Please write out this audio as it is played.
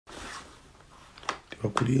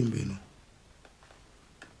Tebakulimba eno.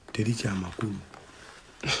 Teri kyamakulu.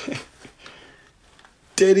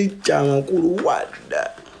 Teri kyamakulu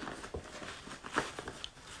wadda.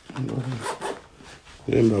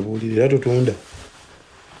 Lemba bulire era tutunda.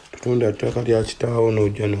 Tutunda ttaka lya kitaawo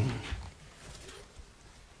n'ojja no.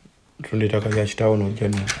 Tutunda ettaka lya kitaawo n'ojja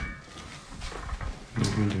no.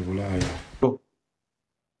 Nvunde Bulaaya.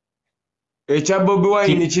 Ekya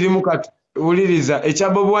bobiwine kirimu uliriza. Ekya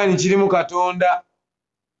bobiwine kirimu Katonda.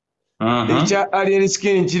 Ekya alien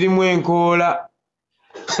skin kirimu enkoola.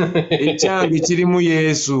 Ekyange kirimu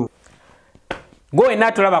Yesu. Gwe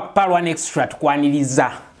natulaba ku Power One Extra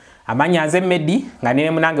tukwaniriza. Amanya nze Medi nga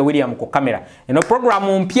nene munange William ku kamera. Eno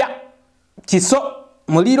programu mpya kiso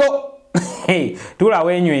muliro. Tula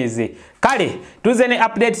wenyweze. Kale tuze ne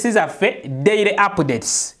updates zaffe, daily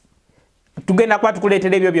updates. Tugenda kwa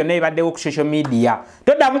tukuletera ebyo byonna ebaddewo ku social media.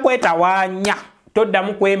 Toddamu kwetawanya,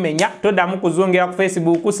 toddamu kwemenya, toddamu kuzungira ku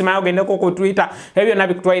Facebook, simayo ogendeko ku Twitter, ebyo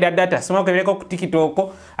nabikutwalira data, simayo ogendeko ku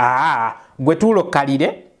TikTok. Gwe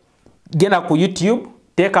tulokalire, genda ku YouTube,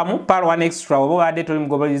 tekamu Power One Extra, obo badde tuli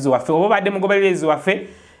mugobererezi waffe, obo badde mugobererezi waffe,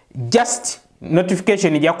 just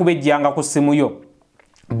notification ejja kubejjanga ku simu yo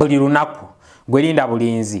buli lunaku. Gwerinda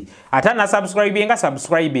bulinzi. Ata na subscribinga.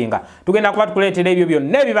 Tugenda kuba tukuletera ebyo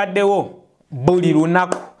byonna ebibaddewo buli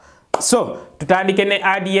lunaku. So, tutandike ne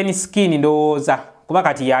alien skin ndowooza. Kuba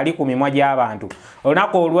kati yali ku mimwa gy'abantu.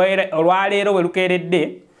 Olunaku olwaleero we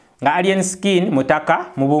lukeeredde nga alien skin mutaka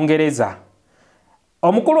mu Bungereza.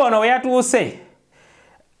 Omukulu ono we yatuuse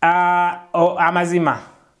amazima.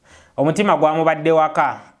 Omutima gwamubadde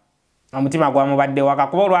waka.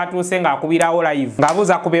 Kuba olwatuuse ng'akubirawo live.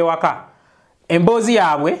 Ng'abuuza kubewaka. Emboozi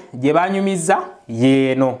yaabwe gye banyumiza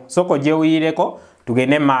yeeno. Soko gyewulireko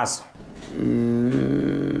tugende maaso.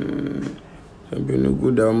 Champion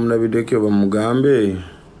Gudo munabiddeko bamugambe.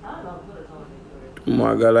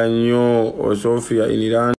 Mwagala nnyo Osofia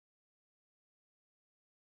in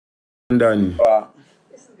London.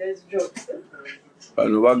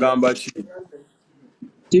 Bano bagamba ki?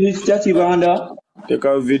 Kibanda.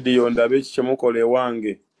 Teka video ndabe kichemukola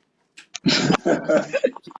ewange.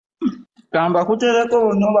 Kamba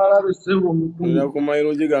kutereko no balabe sebo mukulu. Nina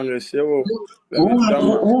kumayiro gigange sebo.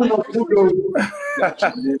 Uno Gudo.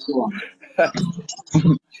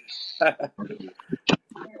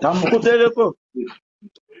 Kamba kutereko.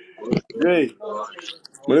 Hey.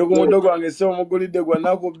 Mule ku mudogo wange sebo mugulidde gwa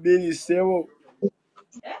nako 2 sebo.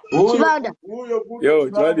 Kibanda. Yo,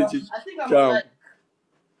 twadi cham.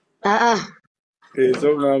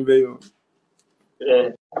 So ngambe yo.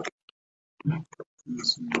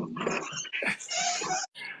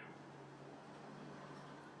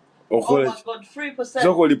 Okola.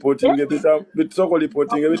 Soko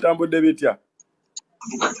reporting ebitambudde bitya.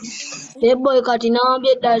 Boy kati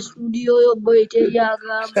nawambye da studio yo boy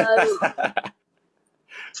teyagamba.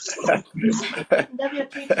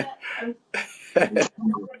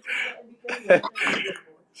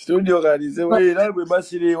 Studio kalize era bwe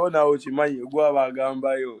basiriwo nawo kimanyi gwa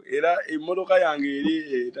bagambayo era emmotoka yange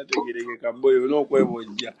eri tategerekeka boyo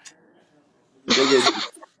n'okwebojja tegezi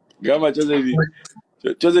gama choze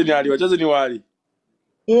ni ali wali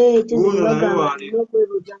Choze bagamba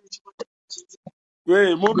n'okwebojja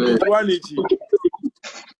we mubi wanichi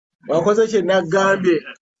Wakoze kye nagambye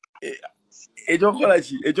ejokola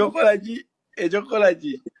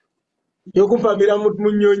ki yokupamira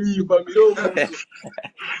munyonyi pamira omuntu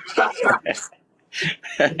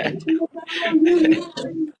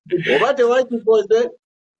oba tewakikoze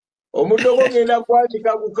omudogo ngenda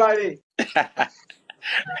kwatika kukale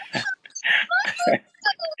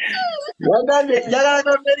wagande yagala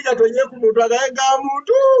n'Amerika tonye ku muntu agalega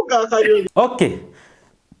muntu ng'akanyonyi. Okay.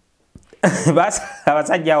 Basi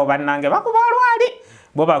abasajja abo bannange bakuba lwali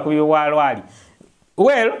bo bakubibwa lwali.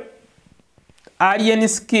 Well, alien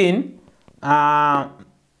skin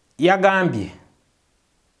yagambye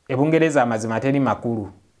ebungereza amazima teri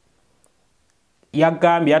makulu.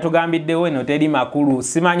 Yagambye atugambiddewo eno teri makulu.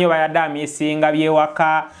 Simanyo bayaddamu esinga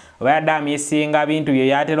byewaka, bayaddamu esinga bintu bye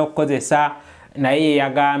yatera okukozesa naye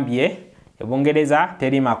yagambye ebungereza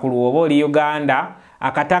teri makulu. Oba oli Uganda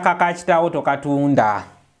akataka ka kitaawo tokatunda.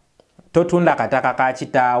 Totunda kataka ka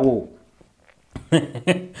kitaawo.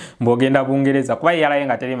 Mbogenda Bungereza kuba yalaye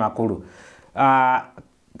nga teri makulu.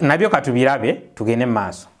 Nabyo katubirabe tugende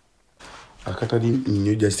maaso. Akatali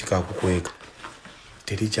nnyo just kakukweka.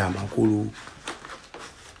 Teri kya makulu.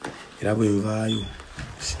 Era bwe nvaayo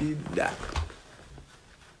shida.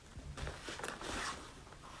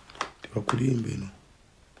 Tebakulimba eno.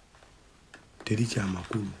 Teri kya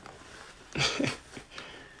makulu.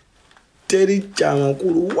 Teri kya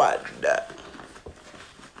makulu wadda.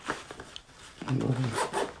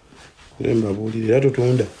 Lemba bulira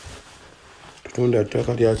tutunda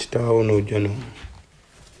ttaka lya kitaawo n'ojja no.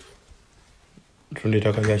 Tutunda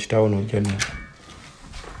ettaka lya kitaawo n'ojja no.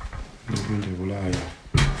 Nibindi Bulaaya.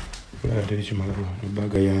 Bulaaya teri kimala ne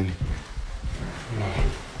bbaga yaani.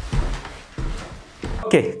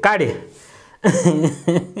 Okay, kale.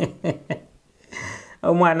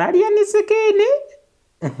 Omwana alya ni sikini.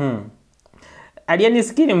 Alya ni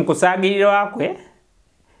sikini mukusaagirira kwe.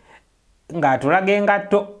 Ng'atulaga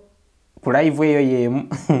engatto ku live eyo yemu.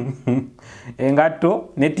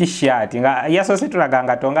 Engatto ne t-shirt nga yasoose tulaga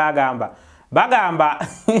ngatto ng'agamba. Bagamba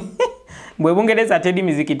bwe Bungereza tedi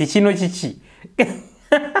mizikiti kino kiki.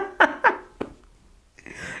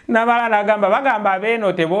 Nabalala agamba bagamba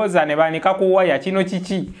abeeno tebooza ne banika ku waya kino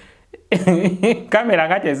kiki. Kamera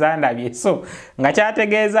nga tezandabye so nga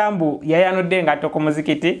kyategeeza mbu yayanudde engatto ku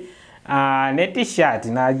muzikiti ne t-shirt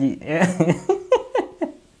naji.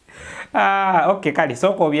 Okay, kale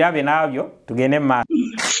soko obirabe nabyo tugende maaso.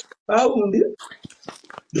 Awundi.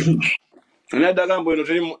 Ani adagambo eno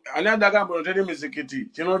teri mizikiti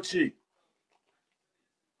kino ki?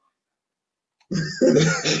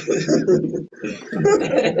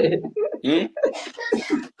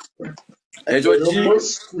 Ekyo ki?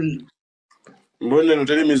 Mbona eno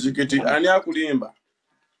teri mizikiti ani akulimba?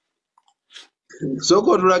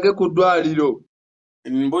 Soko tulage ku ddwaliro.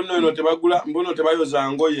 Mbona eno tebagula mbona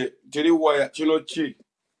tebayoza ngoye teri waya kino ki?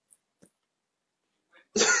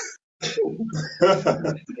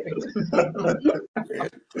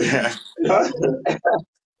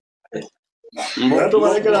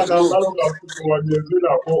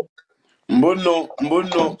 Mbono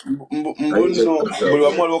buli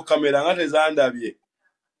wamu waliwo kamera nga tezandabye.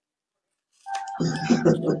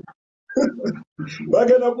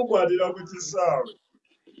 Bagenda kukwatira ku kisaawe.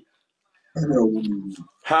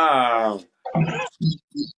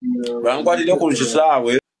 Bankwatire ku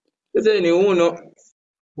kisaawe. Ese ni uno.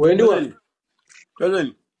 Wendi wa?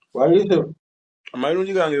 Kazeni. Walito.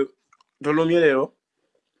 Amayinungi gange tolomye leero.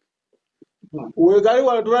 Wegali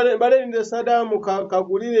wala tulale bale nde Sadamu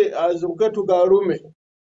kagulire azuke tugalume.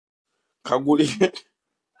 Kagulire.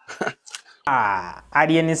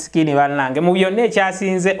 Alien skin bannange mu byonna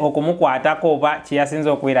ekyasinze okumukwatako oba kyasinze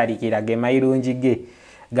okweraliikira ge mayirungi ge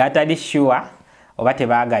gatali sure oba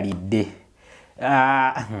tebaagalidde.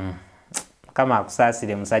 Kama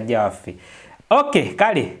akusaasire musajja waffe. Okay,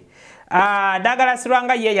 kale. Dagala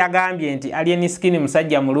Sirwanga ye yagambye nti alien skin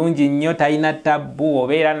musajja mulungi nnyo talina tabbu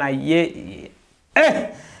obeera naye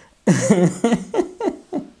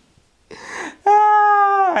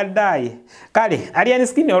adai. Kale, alien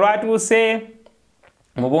skin olwatuuse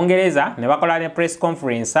mu Bungereza ne bakola ne press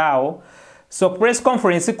conference awo. So press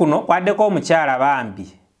conference kuno kwaddeko omukyala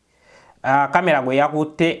bambi. Kamera gwe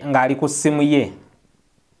yakutte ng'ali ku ssimu ye.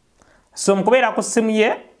 So mukubeera ku ssimu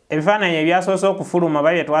ye ebifaananyi ebyasoose okufuluma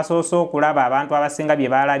bye twasoose okulaba abantu abasinga bye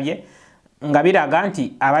balabye nga biraga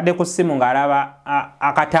nti abadde ku ssimu ng'alaba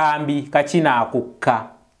akatambi kakinaakukka.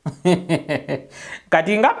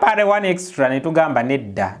 Kati nga pare one extra ne tugamba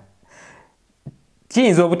nedda.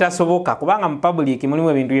 Kiyinza obutasoboka kubanga mu public mulimu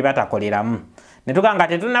ebintu bye batakoleramu. Ne tugamba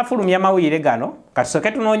tetunafulumya mawulire gano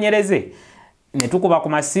kasooke tunoonyereze. Ne tukuba ku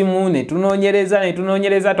masimu ne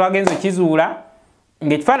tunoonyereza twagenze kizuula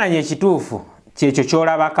ng'ekifaananyi ekituufu kyekyo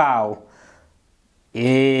kyolabako awo.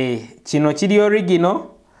 Kino kiri original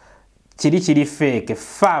kiri fake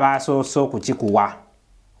ffe abasoose okukikuwa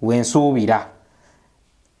wensuubira.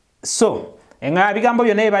 So nga bigambo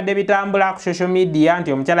byonna ebibadde bitambula ku social media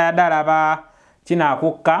nti omukyala yadde alaba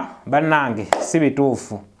kinaakukka bannange si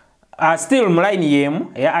bituufu. Still mu line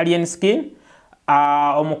yemu eya alien skin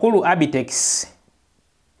omukulu Abitex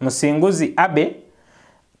musinguzi Abe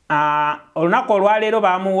olunaku olwaleero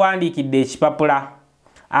bamuwandiikidde ekipapula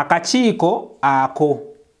akakiiko ako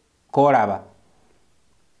koolaba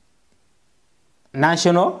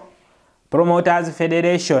National Promoters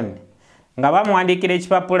Federation nga bamuwandiikira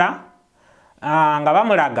ekipapula nga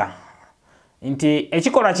bamulaga nti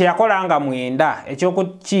ekikolwa kye yakolanga mwenda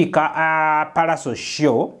ekyokukiika Palaso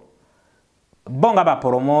Show bo nga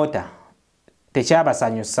bapromota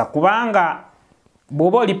tekyabasanyusa kubanga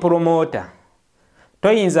bw'oba oli promota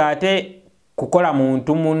toyinza ate kukola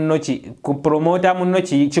muntu munno kupromota munno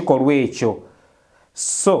kikolwa ekyo.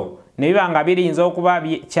 So ne biba nga birinza okuba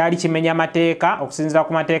kyali kimenya mateeka okusinziira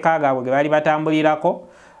ku mateeka gaabwe ge bali batambulirako.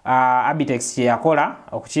 Abitex kye yakola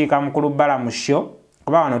okukiika mukulu Balamu Show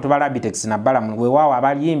kuba wano tubala Abitex na Balamu weewaawo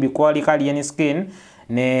abayimbi kwolika alien skin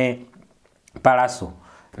ne Palaso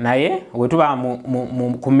naye wetuba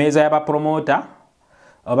ku mmeeza y'abapromota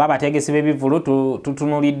oba abategesi b'ebivulu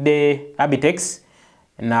tutunulidde Abitex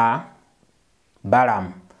na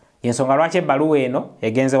Balamu. yensonga lwaki ebbaluwa eno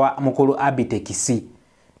egenze wa mukulu abitekisi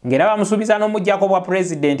ngera bamusuubiza n'omujjako bwa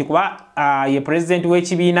president kuba ye president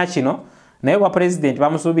w'ekibiina kino naye bwa president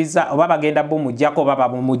bamusuubiza oba bagenda bumujjako oba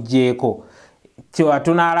babumugjeeko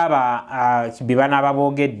tunaalaba bibanaaba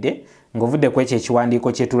boogedde ng'ovudde ku ekyo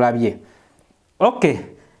ekiwandiiko kye tulabye. Okay,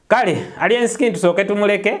 kale alien skin tusooke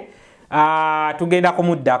tumuleke tugenda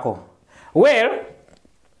kumuddako. Well,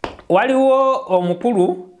 waliwo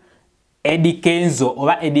omukulu Eddykenzo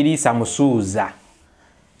oba Edilisa Musuuza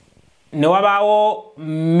ne wabaawo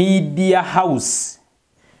media house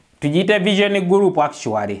tugiyite vision group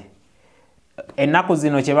actually ennaku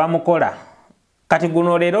zino kye bamukola kati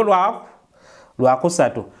guno leero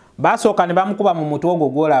lwakusatu basooka ne bamukuba mu mutwe ogwo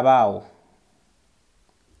gw'olabaawo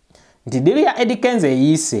nti diri ya Eddykenzo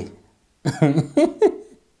eyiise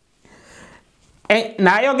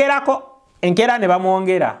n'ayogerako enkeera ne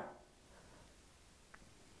bamwongera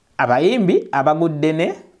abayimbi abagudde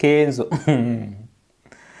ne Kenzo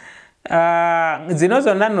zino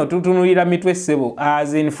zonna nno tutunulira mitwe ssebo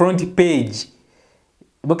as in front page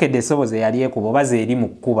bukedde essebo ze yali ekuba oba zeeri mu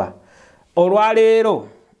kkuba olwaleero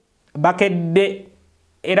bakedde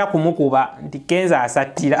era kumukuba nti Kenzo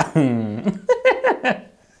asattira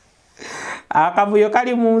akavuyo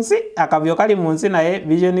kali mu nsi naye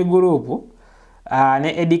vision group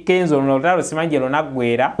ne Eddykenzo nolutalo simanyi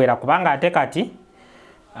naggweera kubanga ate kati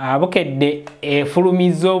bukedde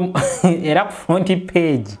efulumizo era ku front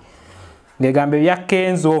page ngegamba ebya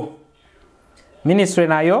Kenzo ministry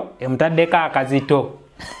nayo emutaddeko akazito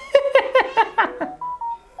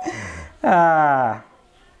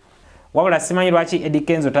wabula simanyi lwaki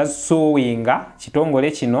Eddykenzo tasuuwinga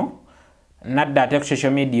kitongole kino nadda ate ku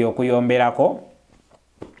social media okuyomberako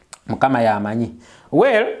mukama yamanyi.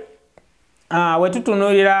 Well,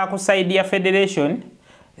 wetutunulira ku side ya federation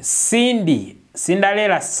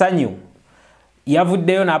Sindaleera Sanyu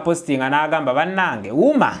yavuddeyo n'apostinga n'agamba bannange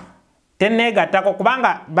wuma tenneegattako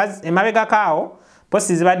kubanga emabegakaawo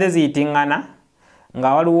posti zibadde ziyitiŋŋana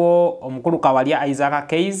nga waliwo omukulu Kawalya Isaac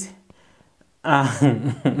Keys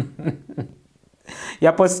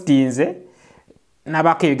yapostinze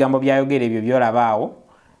n'abako ebigambo byayogera ebyo byolabaawo.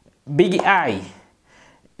 Big Eye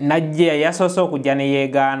najje yasoose okujja ne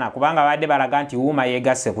yeegaana kubanga badde balaga nti wuma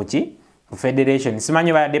yeegasse kuki ku federation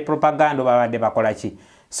simanyi badde propaganda babadde bakola ki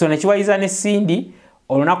so nekiwayiza ne Sindi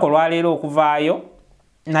olunaku olwaleero okuvaayo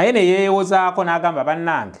naye ne yeewozaako n'agamba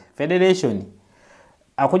bannange federation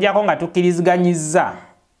akujjako nga tukkiriziganyizza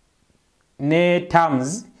ne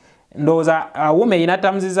terms ndowooza wuma erina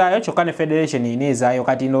terms zaayo kyokka ne federation erina ezaayo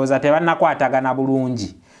kati ndowooza tebannakwatagana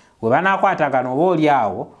bulungi bwe banaakwatagana oba oli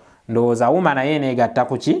awo ndowooza wuma naye neegatta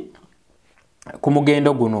kuki ku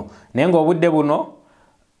mugendo guno naye ng'obudde buno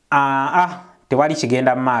tewali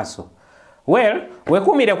kigenda mu maaso. Well,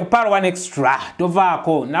 weekuumire ku Pal 1 Extra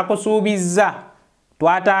tovaako nakusuubizza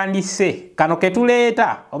twatandise kano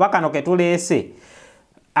ketuleeta oba kano ketuleese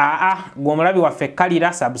gw'omulabi waffe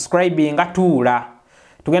kalira subscribinga tuula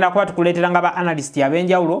tugenda kuba tukuleetera nga ba analyst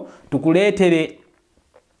ab'enjawulo tukuleetere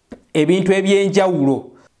ebintu eby'enjawulo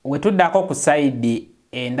wetuddako ku side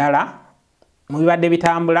endala mu bibadde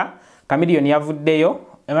bitambula Chameleone yavuddeyo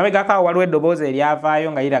emabegakaawo waliwo eddoboozi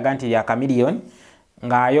eryavaayo nga liraga nti lya Chameleone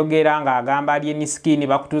ng'ayogera ng'agamba alien skin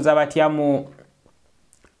bakutuuza batya mu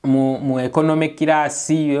economic class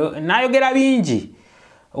n'ayogera bingi.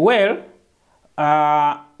 Well,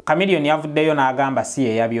 Chameleone yavuddeyo n'agamba si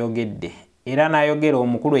ye yabyogedde era n'ayogera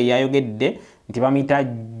omukulu eyayogedde nti bamuyita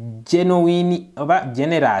genuine oba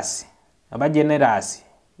generous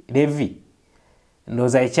Levi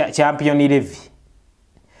ndowooza champion Levi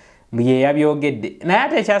bye yabyogedde naye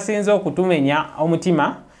ate ekyasinze okutumenya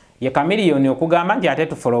omutima ye Chameleone okugamba nti ate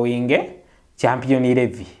tufollowinge champion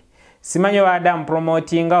Levi simanyi obadde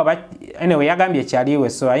amupromotinga oba anyway yagambye ekyaliwe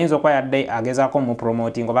so ayinza okuba yadde agezaako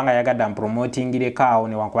mupromoting obanga yagadde amupromotingireko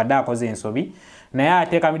newankubadde akoze ensobi naye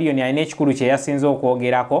ate Chameleone alina ekikulu kye yasinze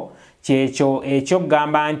okwogerako kyekyo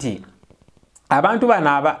ekyokugamba nti abantu bano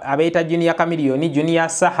abeeta Junior Chameleone Junior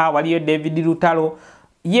Saha waliyo David Lutalo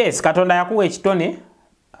yes Katonda yakuwa ekitone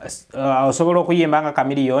osobola okuyimba nga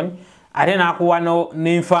Chameleone ate n'akuwa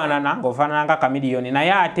n'enfaanana ng'ofaanana nga Chameleone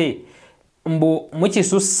naye ate mbu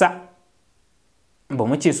mukisussa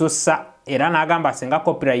era n'agamba singa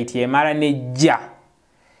copyright emala nejja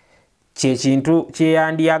kyekintu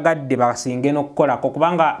kyeyandiyagadde basinge n'okukolako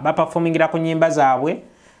kubanga baperformingira ku nnyimba zaabwe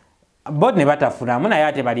bo ne batafunamu naye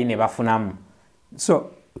ate bali ne bafunamu so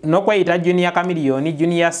n'okweyita Junior Chameleone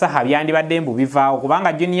Junior Saha byandibadde mbu bivaawo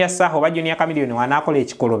kubanga Junior Saha oba Junior Chameleone wanaakola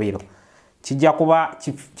ekikolobero kijja kuba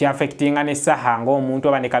kyaffectinga ne Saha ng'omuntu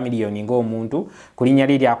oba ne Chameleone ng'omuntu ku linnya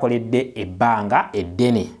lye lyakoledde ebbanga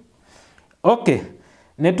eddene. Okay,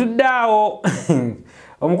 ne tuddaawo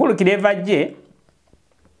omukulu kirevajje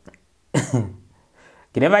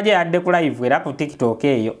kirevajje yadde ku live era ku TikTok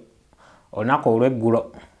eyo olunaku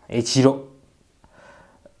olw'eggulo ekiro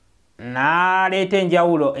n'aleeta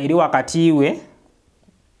enjawulo eri wakati we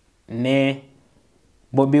ne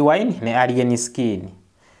bobiwine ne alien skin.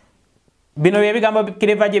 Bino bye bigambo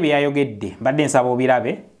kirevajje bye yayogedde mbadde nsaba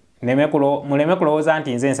obirabe muleme kulowooza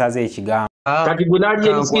nti nze nsaze ekigambo. Kati gwe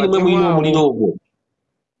n'alien skin mwe mulina omuliro ogwo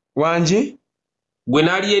wangi gwe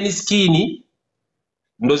n'alien skin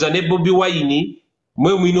ndoza ne bobiwine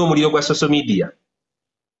mwe mulina omuliro gwa social media.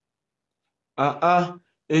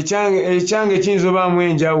 Ekyange kiyinza obaamu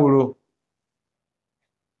enjawulo.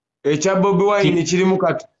 Ekya bobiwine kirimu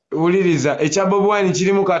wuliriza, ekya bobiwine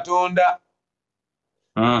kirimu Katonda,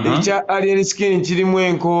 ekya alien skin kirimu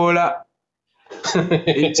enkoola,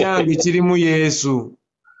 ekyange kirimu Yesu.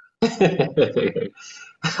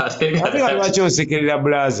 Ate lwaki onsekerera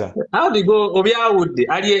bulaza? Awudigo obyawudde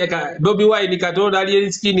bobiwine Katonda,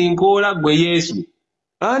 alien skin nkoola, gwe Yesu.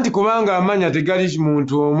 Anti kubanga amanya tegali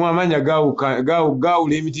muntu omu, amanya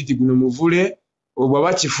gaawula emititi guno muvule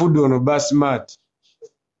obwaba kifudde ono basmart.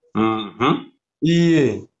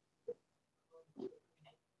 Iye.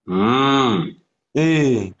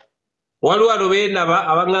 Waliwo beenaba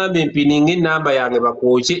abaŋŋamba empininga ennamba yange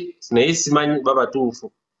bakwokye naye simanyi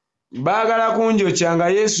babatuufu. Baagala kunjokya nga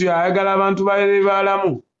Yesu yayagala abantu babe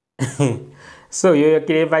baalamu. So yoyo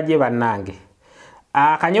kirevajje bannange.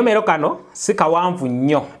 Akanyomero kano si kawanvu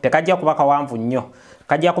nnyo, tekajja kuba kawanvu nnyo.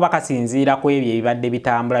 Kajja kuba kasinziira ku ebyo ebibadde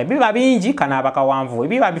bitambula. Biba bingi kanaaba kawanvu,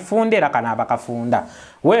 ebiba bifunde era kanaaba kafunda.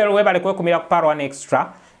 Webale kwekumira ku Power One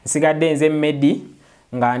Extra. Nsigadde nze Medi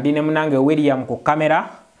nga ndi ne munange William ku kamera.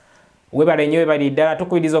 Webale nnyo webali ddala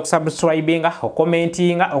tukubiriza okusubscribinga,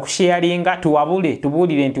 okukomentinga, okusharinga,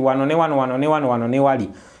 tubuulire nti wano ne wano ne wali.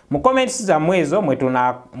 Mu comments zammwe ezo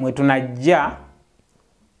mwe tunajja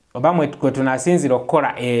oba mwe tunasinzira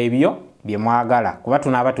okukola ebyo bye mwagala kuba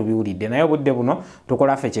tunaaba tubiwulidde naye obudde buno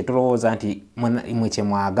tukola ffe kye tulowooza nti mwe kye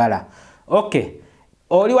mwagala. Okay,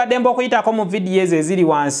 oli waddembe okuyitako mu vidiyo ezo eziri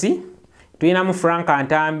wansi. Tulinamu Frank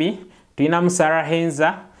Antambi, tulinamu Sarah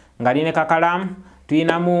Henza nga line kakalamu,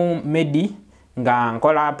 tulinamu Medi nga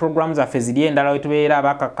nkola program zaffe ziri endala wetubeera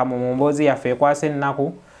abakakkamu mu mboozi yaffe ekwasa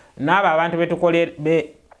ennaku n'abo abantu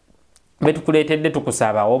betukuleetedde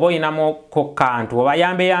tukusaba oba oyinamu kantu oba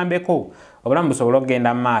yambeko obulamu busobola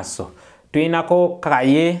okugenda mu maaso. Tulinako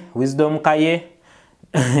Kaye, Wisdom Kaye,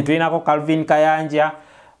 tulinako Calvin Kayanja.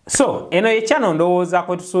 So eno yekyano ndowooza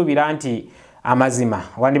kwe tusuubira nti amazima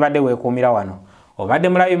wandibadde weekuumira wano. Obadde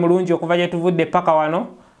mulabi mulungi okuva gye tuvudde paka wano.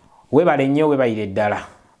 Webale nnyo webayire ddala.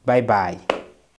 Bye bye.